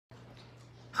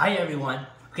Hi everyone.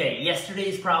 Okay,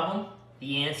 yesterday's problem,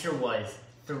 the answer was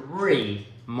 3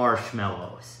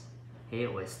 marshmallows. Okay,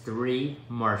 it was 3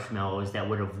 marshmallows that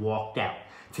would have walked out.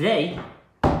 Today,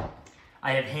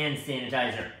 I have hand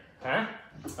sanitizer. Huh?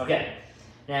 Okay,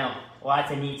 now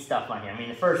lots of neat stuff on here. I mean,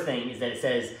 the first thing is that it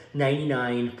says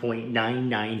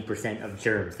 99.99% of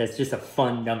germs. That's just a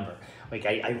fun number. Like,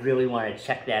 I really want to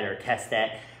check that or test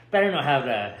that, but I don't know how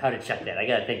to check that. I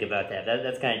gotta think about that.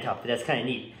 That's kind of tough, but that's kind of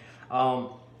neat.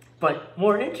 But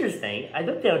more interesting, I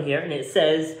looked down here and it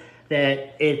says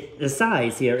that the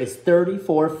size here is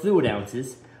 34 fluid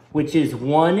ounces, which is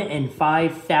 1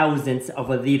 5/1000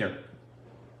 of a liter.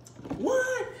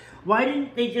 What? Why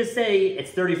didn't they just say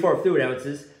it's 34 fluid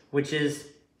ounces, which is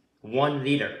 1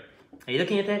 liter? Are you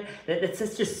looking at that?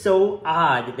 That's just so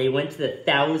odd that they went to the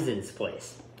thousands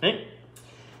place, right?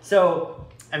 So,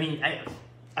 I mean,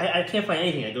 I can't find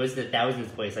anything that goes to the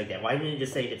thousands place like that. Why didn't it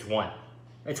just say it's 1?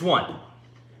 It's 1.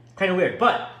 Kind of weird,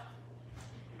 but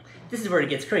this is where it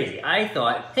gets crazy. I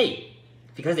thought, hey,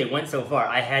 because they went so far,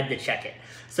 I had to check it.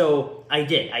 So I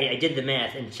did. I did the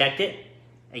math and checked it,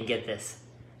 and get this.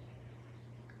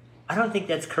 I don't think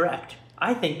that's correct.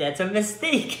 I think that's a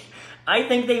mistake. I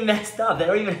think they messed up. They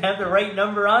don't even have the right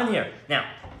number on here. Now,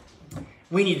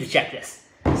 we need to check this.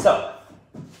 So,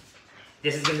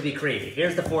 this is going to be crazy.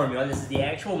 Here's the formula. This is the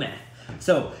actual math.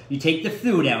 So, you take the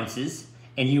fluid ounces,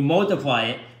 and you multiply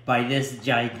it by this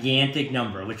gigantic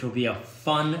number, which will be a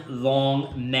fun,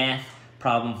 long math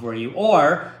problem for you.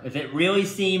 Or, if it really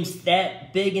seems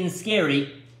that big and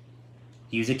scary,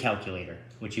 use a calculator,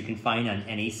 which you can find on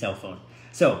any cell phone.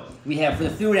 So, we have, for the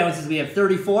fluid ounces, we have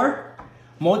 34.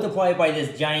 Multiply it by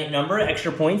this giant number,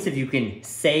 extra points if you can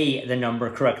say the number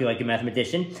correctly like a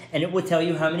mathematician, and it will tell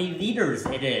you how many liters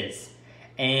it is.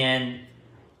 And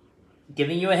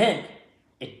giving you a hint,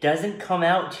 it doesn't come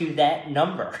out to that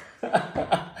number.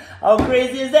 How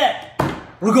crazy is that?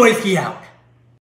 We're going to ski out.